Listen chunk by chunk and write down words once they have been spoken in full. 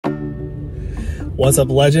What's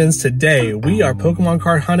up, legends? Today we are Pokemon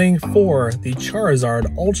card hunting for the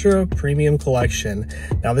Charizard Ultra Premium Collection.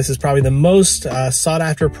 Now this is probably the most sought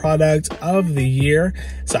after product of the year,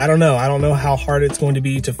 so I don't know how hard it's going to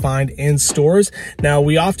be to find in stores. Now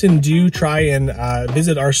we often do try and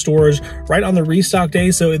visit our stores right on the restock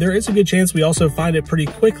day, so there is a good chance we also find it pretty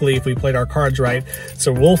quickly if we played our cards right.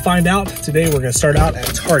 So we'll find out. Today we're going to start out at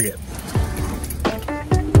Target.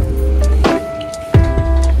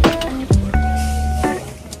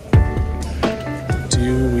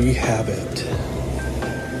 Have it.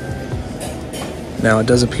 Now it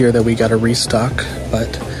does appear that we got a restock,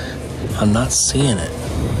 but I'm not seeing it.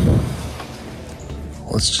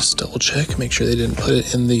 Let's just double check, make sure they didn't put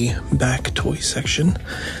it in the back toy section.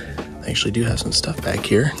 They actually do have some stuff back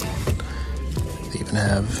here. They even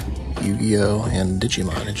have Yu-Gi-Oh! And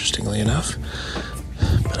Digimon, interestingly enough.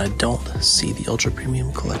 But I don't see the Ultra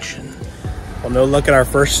Premium Collection. Well, no luck at our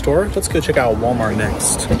first store. Let's go check out Walmart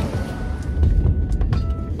next.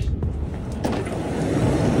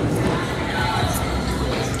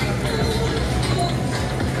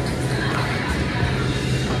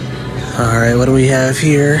 All right, what do we have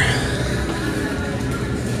here?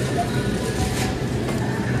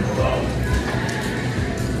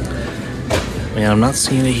 Man, I'm not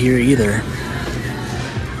seeing it here either.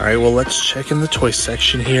 All right, well, let's check in the toy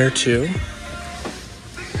section here too.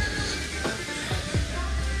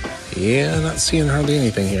 Yeah, not seeing hardly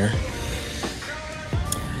anything here.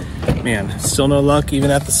 Man, still no luck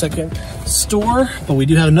even at the second store, but we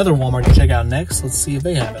do have another Walmart to check out next. Let's see if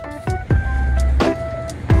they have it.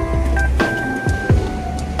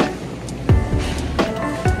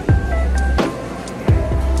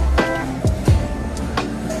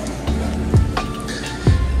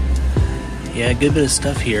 Yeah, good bit of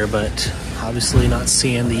stuff here, but obviously not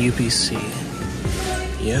seeing the UPC.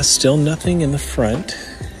 Yeah, still nothing in the front.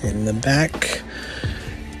 In the back,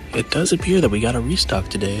 it does appear that we got a restock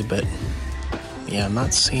today, but yeah, I'm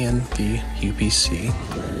not seeing the UPC.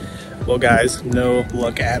 Well, guys, no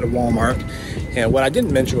luck at Walmart. And what I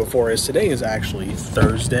didn't mention before is today is actually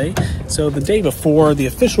Thursday. So the day before the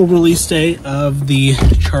official release date of the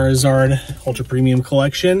Charizard Ultra Premium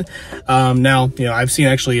Collection. Now, I've seen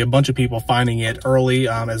actually a bunch of people finding it early,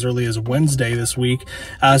 as early as Wednesday this week.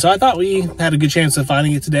 So I thought we had a good chance of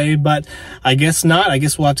finding it today, but I guess not. I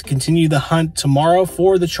guess we'll have to continue the hunt tomorrow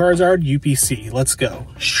for the Charizard UPC. Let's go.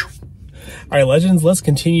 All right, legends, let's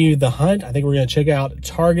continue the hunt. I think we're going to check out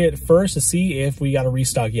Target first to see if we got a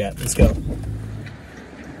restock yet. Let's go.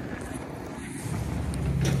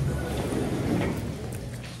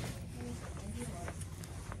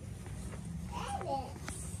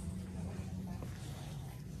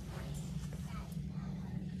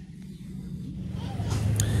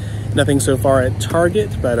 Nothing so far at Target,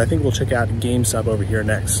 but I think we'll check out GameStop over here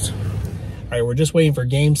next. All right, we're just waiting for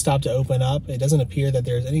GameStop to open up. It doesn't appear that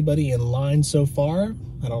there's anybody in line so far.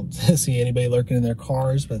 I don't see anybody lurking in their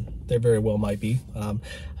cars, but there very well might be.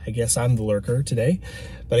 I guess I'm the lurker today.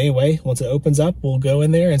 But anyway, once it opens up, we'll go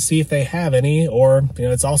in there and see if they have any, or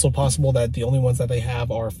it's also possible that the only ones that they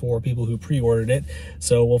have are for people who pre-ordered it.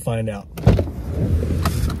 So we'll find out.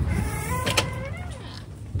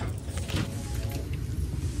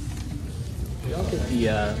 I'll get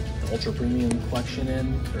the Ultra Premium Collection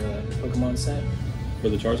in for the Pokemon set. For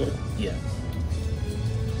the Charizard? Yeah.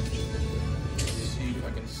 Let's see if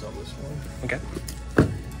I can sell this one. Okay.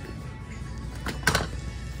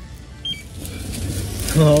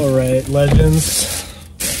 All right, legends.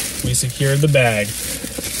 We secured the bag.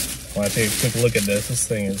 I want to take a quick look at this. This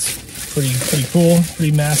thing is pretty cool,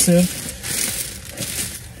 pretty massive.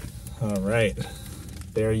 All right,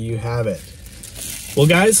 there you have it. Well,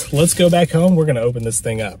 guys, let's go back home. We're going to open this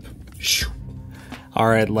thing up. All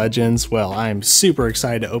right, legends. Well, I'm super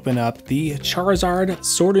excited to open up the Charizard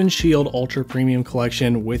Sword and Shield Ultra Premium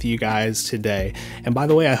Collection with you guys today. And by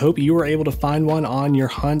the way, I hope you were able to find one on your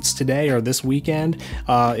hunts today or this weekend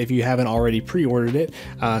if you haven't already pre-ordered it.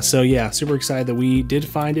 So yeah, super excited that we did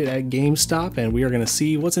find it at GameStop, and we are going to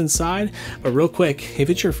see what's inside. But real quick, if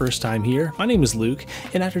it's your first time here, my name is Luke,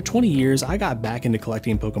 and after 20 years, I got back into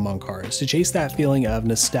collecting Pokemon cards to chase that feeling of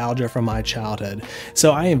nostalgia from my childhood.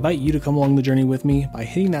 So I invite you to come along the journey with me by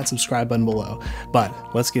hitting that subscribe button below. But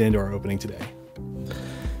let's get into our opening today.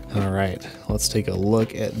 All right, let's take a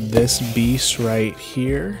look at this beast right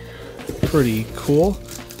here. Pretty cool.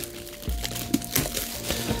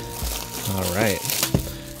 All right,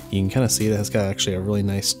 you can kind of see that it's got actually a really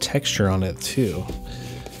nice texture on it too.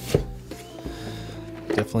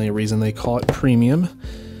 Definitely a reason they call it premium.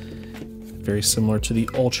 Very similar to the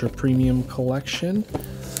Ultra Premium Collection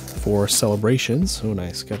for celebrations. Oh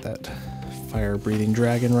nice, got that fire breathing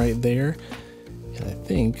dragon right there. And I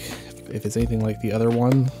think if it's anything like the other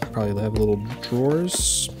one, probably have little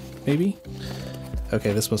drawers, maybe.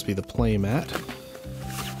 Okay, this must be the play mat.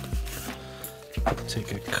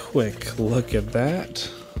 Take a quick look at that.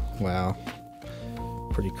 Wow,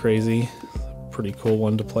 pretty crazy. Pretty cool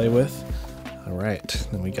one to play with. All right,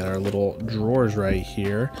 then we got our little drawers right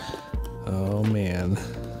here. Oh man,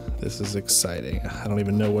 this is exciting. I don't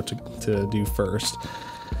even know what to do first.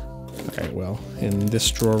 All right, well, in this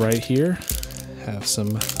drawer right here, have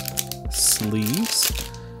some sleeves.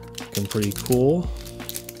 Looking pretty cool.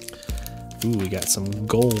 Ooh, we got some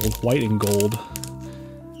gold, white and gold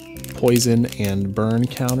poison and burn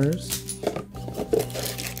counters.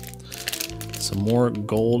 Some more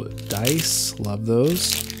gold dice, love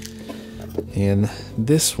those. And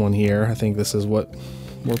this one here, I think this is what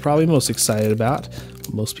we're probably most excited about.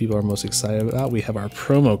 Most people are most excited about. We have our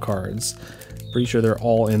promo cards. Pretty sure they're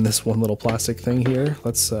all in this one little plastic thing here.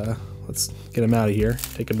 Let's get them out of here.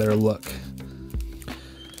 Take a better look.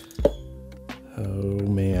 Oh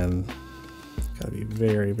man, gotta be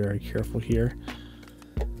very, very careful here.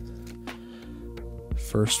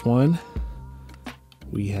 First one,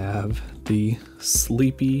 we have the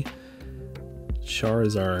Sleepy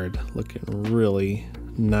Charizard, looking really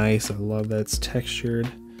nice. I love that it's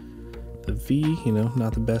textured. The V, you know,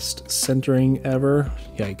 not the best centering ever.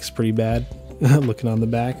 Yikes, pretty bad looking on the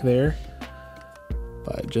back there.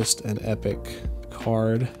 But just an epic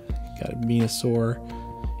card. Got a Venusaur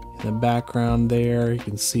in the background there. You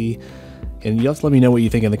can see, and you have to let me know what you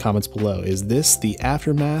think in the comments below. Is this the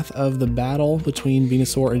aftermath of the battle between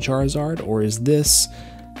Venusaur and Charizard, or is this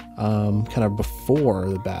kind of before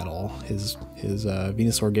the battle? Is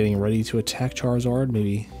Venusaur getting ready to attack Charizard?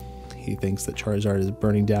 Maybe he thinks that Charizard is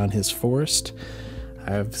burning down his forest.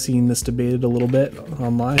 I've seen this debated a little bit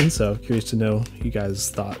online, so I'm curious to know you guys'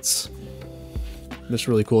 thoughts. It's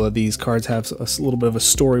really cool that these cards have a little bit of a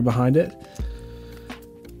story behind it.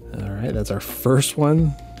 Alright, that's our first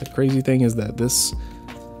one. The crazy thing is that this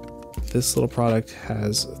little product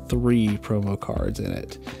has 3 promo cards in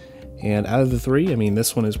it. And out of the 3, I mean,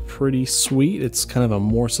 this one is pretty sweet. It's kind of a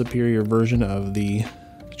more superior version of the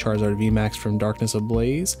Charizard VMAX from Darkness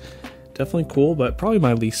Ablaze. Definitely cool, but probably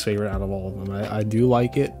my least favorite out of all of them. I do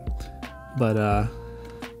like it, but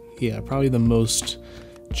yeah, probably the most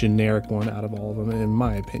generic one out of all of them, in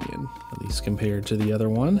my opinion, at least compared to the other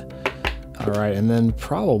one. Alright, and then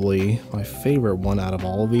probably my favorite one out of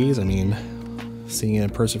all of these, I mean, seeing it in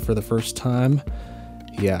person for the first time,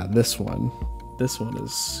 yeah, this one. This one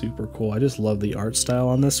is super cool. I just love the art style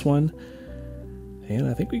on this one. And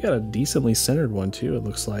I think we got a decently centered one too, it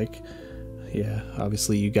looks like. Yeah,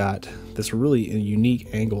 obviously you got this really unique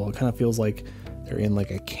angle. It kind of feels like they're in like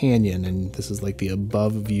a canyon, and this is like the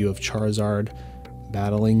above view of Charizard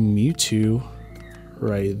battling Mewtwo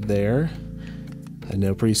right there. I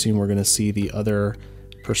know pretty soon we're going to see the other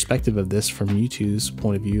perspective of this from Mewtwo's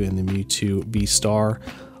point of view in the Mewtwo V-Star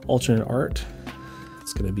alternate art.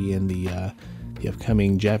 It's going to be in the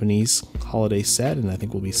upcoming Japanese holiday set, and I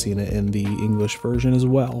think we'll be seeing it in the English version as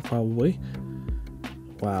well, probably.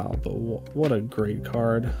 Wow, but what a great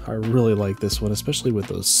card. I really like this one, especially with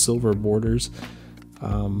those silver borders.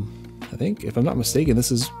 I think, if I'm not mistaken,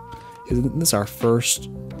 isn't this our first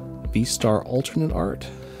V-Star alternate art?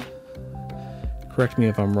 Correct me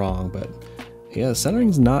if I'm wrong, but yeah, the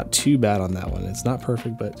centering's not too bad on that one. It's not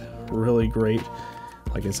perfect, but really great.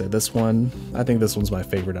 Like I said, this one, I think this one's my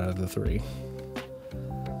favorite out of the 3.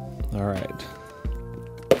 All right.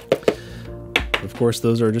 Of course,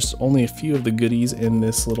 those are just only a few of the goodies in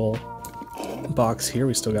this little box here.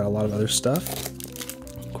 We still got a lot of other stuff.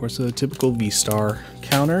 Of course, a typical V-Star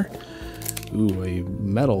counter. Ooh, a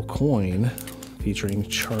metal coin featuring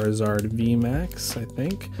Charizard VMAX, I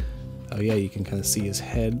think. Oh yeah, you can kind of see his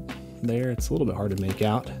head there. It's a little bit hard to make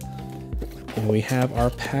out. And we have our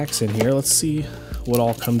packs in here. Let's see what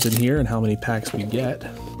all comes in here and how many packs we get.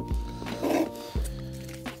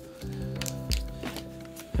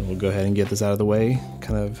 And we'll go ahead and get this out of the way.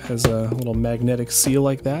 Kind of has a little magnetic seal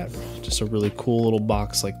like that. Just a really cool little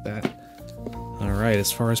box like that. All right,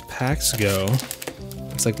 as far as packs go,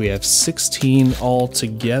 looks like we have 16 all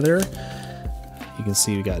together. You can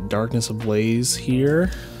see we got Darkness Ablaze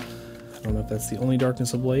here. I don't know if that's the only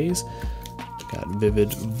Darkness Ablaze. Got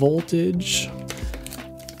Vivid Voltage.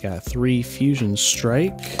 Got 3 Fusion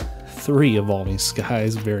Strike. 3 Evolving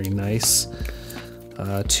Skies, very nice.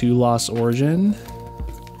 2 Lost Origin.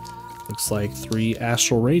 Looks like 3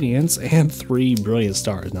 Astral Radiance and 3 Brilliant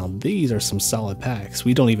Stars. Now these are some solid packs.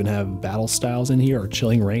 We don't even have Battle Styles in here or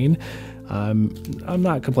Chilling Rain. I'm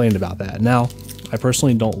not complaining about that. Now, I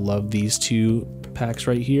personally don't love these 2 packs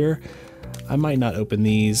right here. I might not open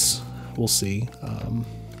these We'll see.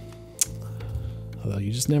 Although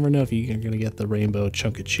you just never know if you're going to get the Rainbow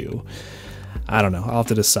Chunkachu. I don't know. I'll have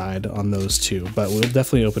to decide on those two. But we'll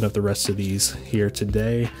definitely open up the rest of these here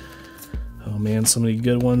today. Oh man, so many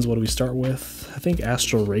good ones. What do we start with? I think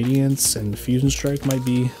Astral Radiance and Fusion Strike might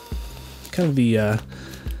be kind of the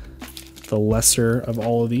lesser of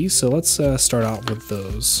all of these. So let's start out with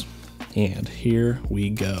those. And here we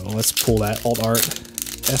go. Let's pull that Alt Art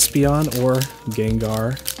Espeon or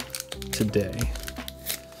Gengar today.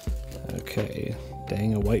 Okay,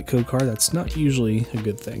 dang, a white code card. That's not usually a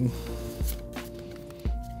good thing.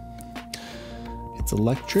 It's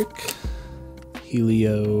Electric,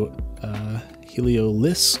 Heliolisk,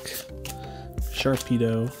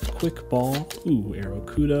 Sharpedo, Quick Ball,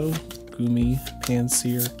 Aerokudo, Gumi,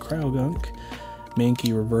 Panseer, Crowgunk,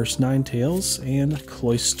 Mankey Reverse Ninetales, and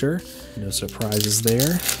Cloyster. No surprises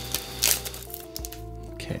there.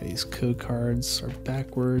 Okay, these code cards are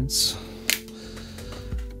backwards.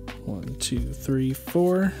 1, 2, 3,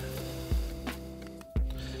 4.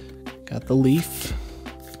 Got the Leaf.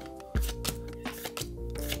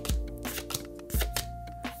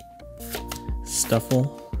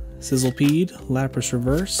 Stuffle, Sizzlepede, Lapras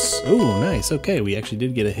Reverse. Oh, nice. Okay, we actually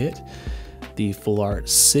did get a hit. The Full Art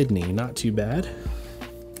Sydney, not too bad.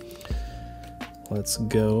 Let's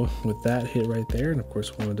go with that hit right there. And of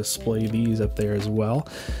course, we want to display these up there as well.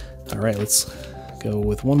 All right, let's go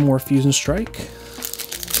with one more Fusion Strike.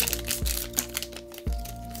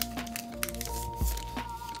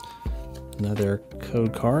 Another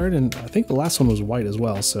code card, and I think the last one was white as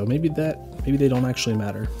well, so maybe they don't actually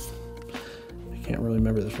matter. I can't really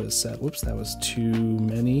remember this for the set. Whoops, that was too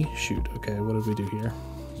many. Shoot. Okay, what did we do here?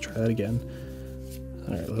 Let's try that again.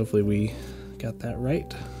 All right, hopefully we got that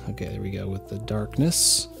right. Okay, there we go with the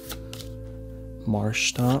Darkness, Marsh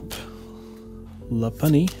Stomp,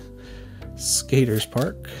 Lopunny, Skaters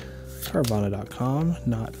Park, Carvana.com,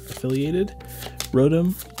 not affiliated,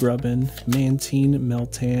 Rotom, Grubbin, Mantine,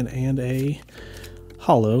 Meltan, and a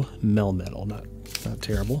Hollow Melmetal. Not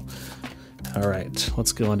terrible. All right,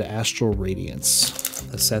 let's go into Astral Radiance,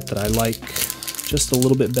 a set that I like just a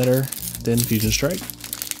little bit better than Fusion Strike.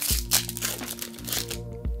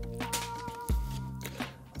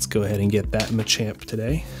 Let's go ahead and get that Machamp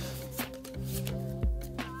today.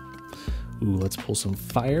 Ooh, let's pull some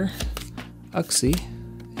Fire, Uxie,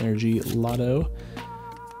 Energy Lotto,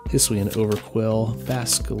 Hisuian Overquill,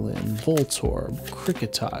 Basculin, Voltorb,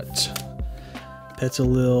 Kricketot,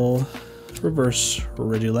 Petilil, Reverse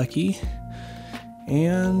Regieleki,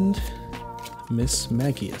 and Miss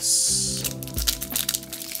Magius.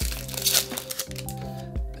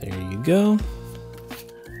 There you go.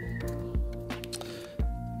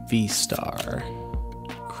 V-Star,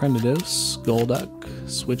 Crenidos, Golduck,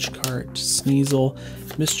 Switchcart, Sneasel,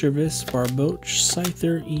 Mischievous, Barboach,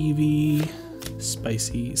 Scyther, Eevee,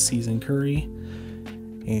 Spicy Season Curry,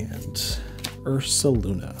 and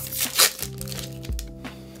Ursaluna.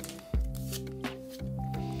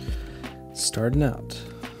 Starting out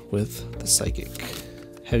with the Psychic.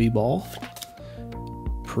 Heavy Ball,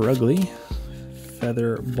 Purugly,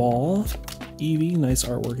 Feather Ball, Eevee, nice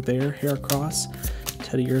artwork there, Heracross,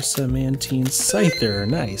 Teddiursa, Mantine, Scyther,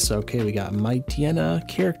 nice. Okay, we got Mightyena,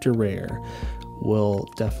 character rare. We'll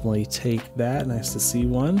definitely take that, nice to see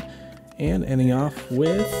one. And ending off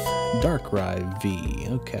with Darkrai V,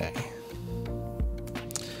 okay.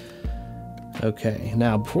 Okay,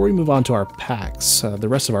 now before we move on to our packs, the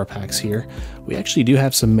rest of our packs here, we actually do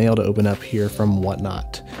have some mail to open up here from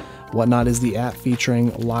Whatnot. Whatnot is the app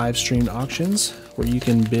featuring live streamed auctions where you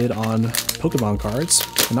can bid on Pokemon cards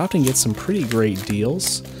and often get some pretty great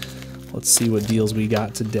deals. Let's see what deals we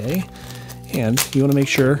got today. And you want to make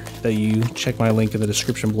sure that you check my link in the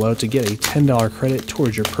description below to get a $10 credit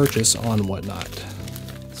towards your purchase on Whatnot.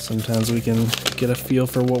 Sometimes we can get a feel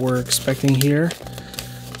for what we're expecting here.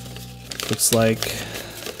 Looks like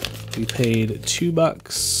we paid $2,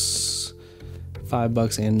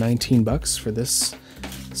 $5, and $19 for this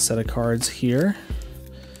set of cards here.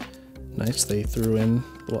 Nice, they threw in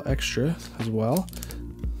a little extra as well.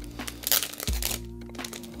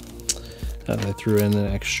 They threw in an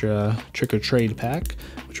extra Trick or Trade pack,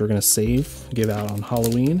 which we're going to save, give out on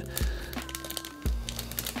Halloween.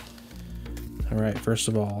 All right, first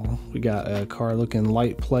of all, we got a card looking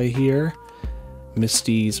light play here.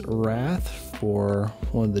 Misty's Wrath for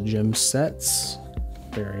one of the gym sets.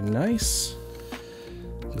 Very nice.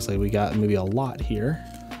 Looks like we got maybe a lot here.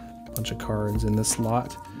 Bunch of cards in this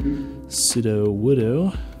lot.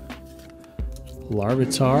 Sudowoodo,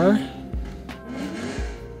 Larvitar.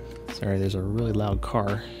 Sorry, there's a really loud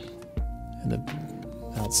car in the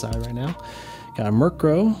outside right now. Got a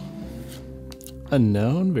Murkrow,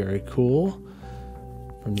 Unknown, very cool.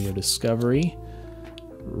 From Neo Discovery,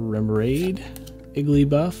 Remoraid,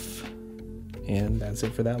 Igglybuff, and that's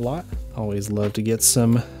it for that lot. Always love to get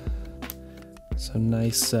some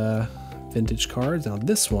nice vintage cards. Now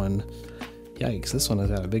this one, yikes, this one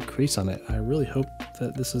has got a big crease on it. I really hope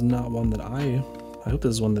that this is not one that I hope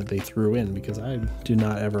this is one that they threw in, because I do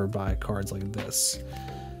not ever buy cards like this.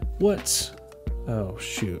 What? Oh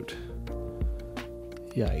shoot.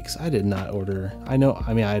 Yikes, I did not order. I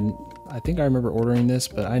think I remember ordering this,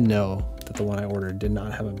 but I know that the one I ordered did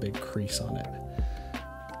not have a big crease on it.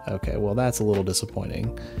 Okay, well that's a little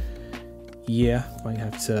disappointing. Yeah, might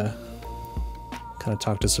have to kind of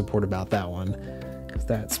talk to support about that one, because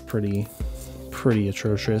that's pretty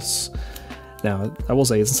atrocious. Now, I will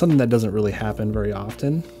say it's something that doesn't really happen very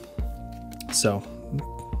often, so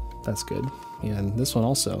that's good. And this one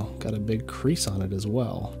also got a big crease on it as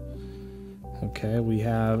well. Okay, we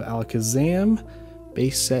have Alakazam,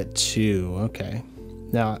 base set 2. Okay,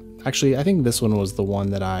 now actually I think this one was the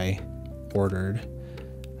one that I ordered.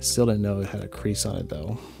 I still didn't know it had a crease on it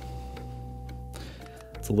though.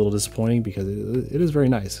 It's a little disappointing because it is very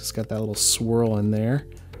nice. It's got that little swirl in there.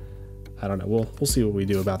 I don't know, we'll see what we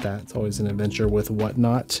do about that. It's always an adventure with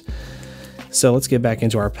whatnot. So let's get back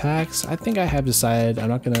into our packs. I think I have decided I'm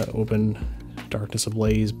not gonna open Darkness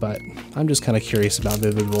Ablaze, but I'm just kind of curious about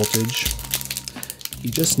Vivid Voltage. You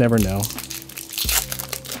just never know.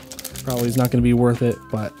 Probably is not going to be worth it,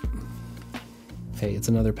 but hey, it's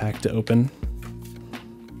another pack to open.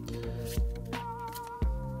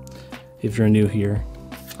 If you're new here,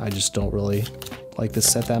 I just don't really like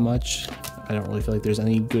this set that much. I don't really feel like there's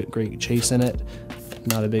any great chase in it.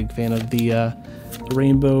 Not a big fan of the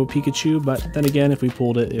Rainbow Pikachu, but then again, if we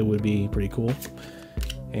pulled it, it would be pretty cool.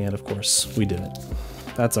 And of course, we didn't.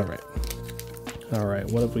 That's all right. All right,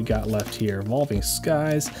 what have we got left here? Evolving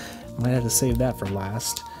Skies. Might have to save that for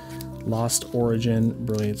last. Lost Origin,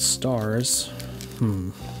 Brilliant Stars. I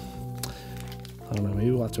don't know,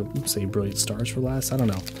 maybe we'll have to say Brilliant Stars for last. I don't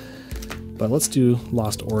know. But let's do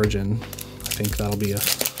Lost Origin. I think that'll be a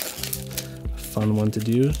fun one to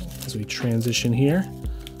do as we transition here.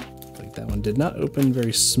 Like that one did not open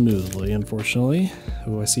very smoothly, unfortunately.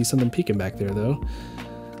 Oh, I see something peeking back there though.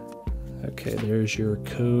 Okay, there's your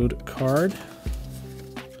code card.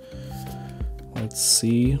 Let's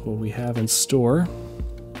see what we have in store.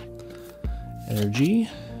 Energy,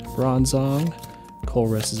 Bronzong,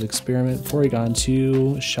 Colress's Experiment, Porygon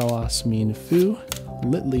 2, Shalasmine Fu,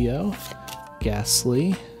 Litleo,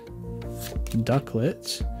 Ghastly,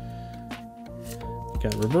 Ducklet,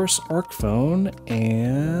 got Reverse Arc Phone,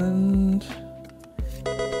 and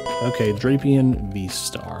okay, Drapion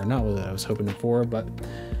V-Star. Not what I was hoping for, but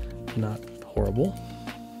not horrible.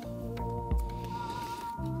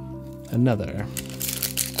 Another.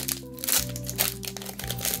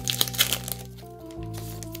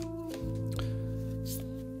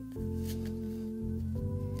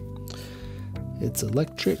 It's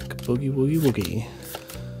Electric, Boogie Woogie Woogie,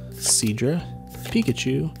 Seadra,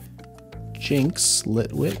 Pikachu, Jinx,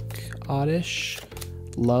 Litwick, Oddish,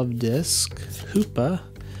 Love Disc, Hoopa,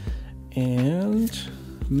 and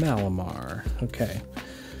Malamar. Okay.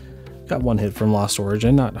 Got one hit from Lost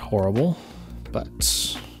Origin, not horrible, but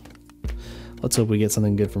let's hope we get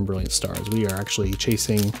something good from Brilliant Stars. We are actually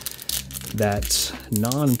chasing that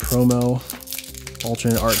non-promo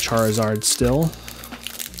alternate art Charizard still.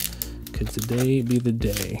 Could today be the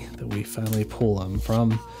day that we finally pull them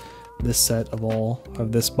from this set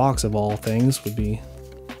of this box of all things? Would be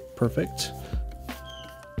perfect.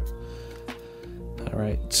 All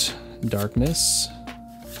right, Darkness,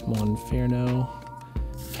 Monferno,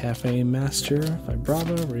 Cafe Master,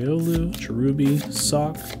 Vibrava, Riolu, Cherubi,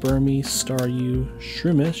 Sock, Burmy, Staryu,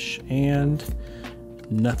 Shroomish, and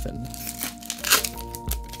nothing.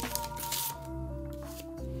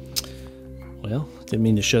 Well, didn't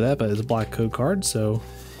mean to show that, but it's a black code card, so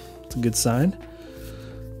it's a good sign.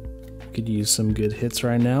 Could use some good hits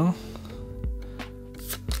right now.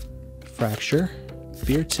 Fracture,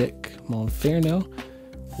 Beertick, Monferno,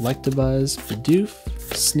 Electabuzz, Bidoof,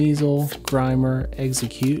 Sneasel, Grimer,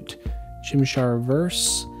 Execute, Chimchar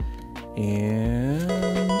Reverse, and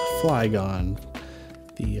Flygon.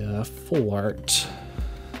 The full art.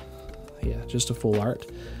 Yeah, just a full art.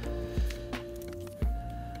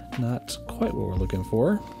 Not quite what we're looking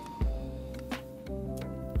for.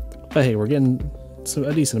 But hey, we're getting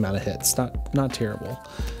a decent amount of hits. Not terrible.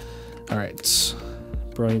 Alright.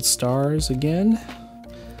 Brilliant Stars again.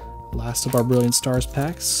 Last of our Brilliant Stars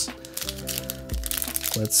packs.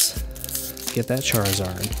 Let's get that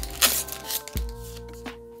Charizard.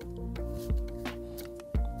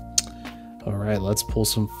 Alright, let's pull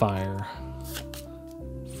some fire.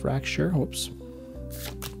 Fracture, whoops.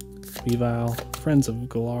 Weavile, Friends of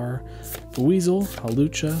Galar, Weasel,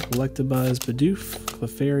 Hawlucha, Electabuzz, Bidoof,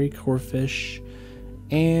 Clefairy, Corphish,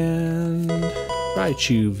 and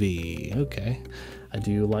Raichu V. Okay, I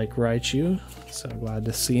do like Raichu, so glad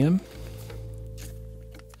to see him.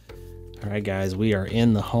 Alright guys, we are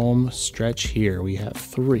in the home stretch here. We have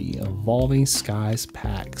 3 Evolving Skies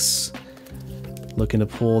packs. Looking to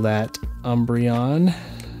pull that Umbreon.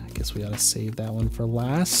 I guess we ought to save that one for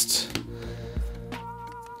last.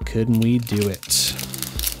 Couldn't we do it?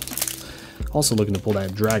 Also looking to pull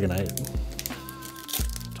that Dragonite.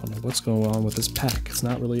 Don't know what's going on with this pack. It's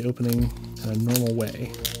not really opening in a normal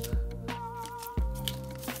way.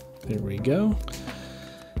 There we go.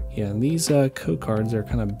 Yeah, and these code cards are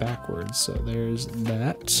kind of backwards, so there's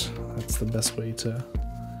that. That's the best way to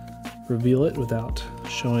reveal it without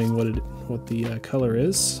showing what the color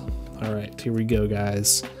is. All right, here we go,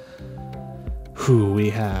 guys. Who we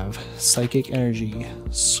have Psychic Energy,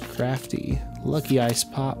 Scrafty, Lucky Ice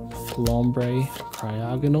Pop, Lombre,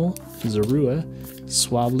 Cryogonal, Zorua,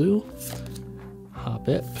 Swablu,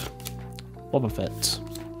 Hoppip, Wobbuffet,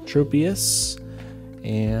 Tropius,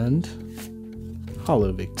 and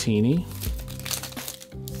Hollow Victini.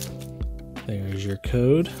 There's your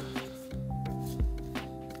code.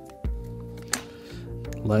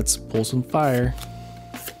 Let's pull some fire.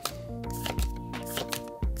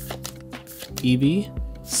 Eevee,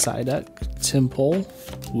 Psyduck, Timpole,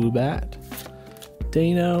 Woobat,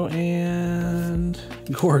 Dano, and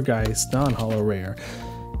Gourgeist, non-holo rare.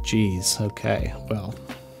 Jeez, okay, well,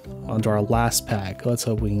 on to our last pack. Let's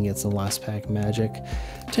hope we can get some last pack magic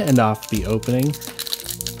to end off the opening.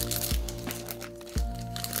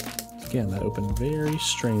 Again, that opened very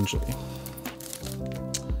strangely.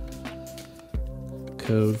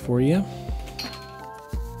 Code for you.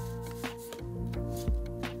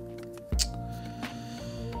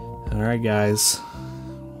 Alright guys,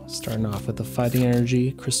 starting off with the Fighting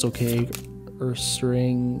Energy, Crystal Cake,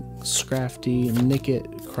 Ursaring, Scrafty, Nickit,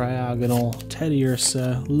 Cryogonal,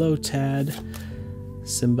 Teddiursa, Lotad,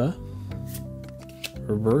 Simba,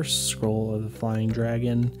 Reverse, Scroll of the Flying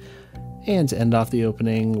Dragon, and to end off the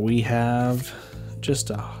opening we have just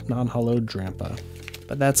a non-holo Drampa.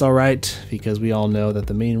 But that's alright, because we all know that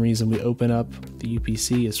the main reason we open up the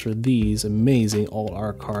UPC is for these amazing alt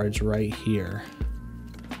art cards right here.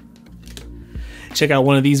 Check out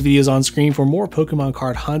one of these videos on screen for more Pokemon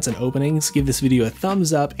card hunts and openings. Give this video a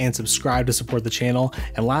thumbs up and subscribe to support the channel.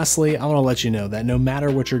 And lastly, I want to let you know that no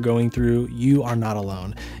matter what you're going through, you are not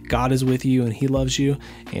alone. God is with you and He loves you,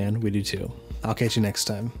 and we do too. I'll catch you next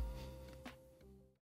time.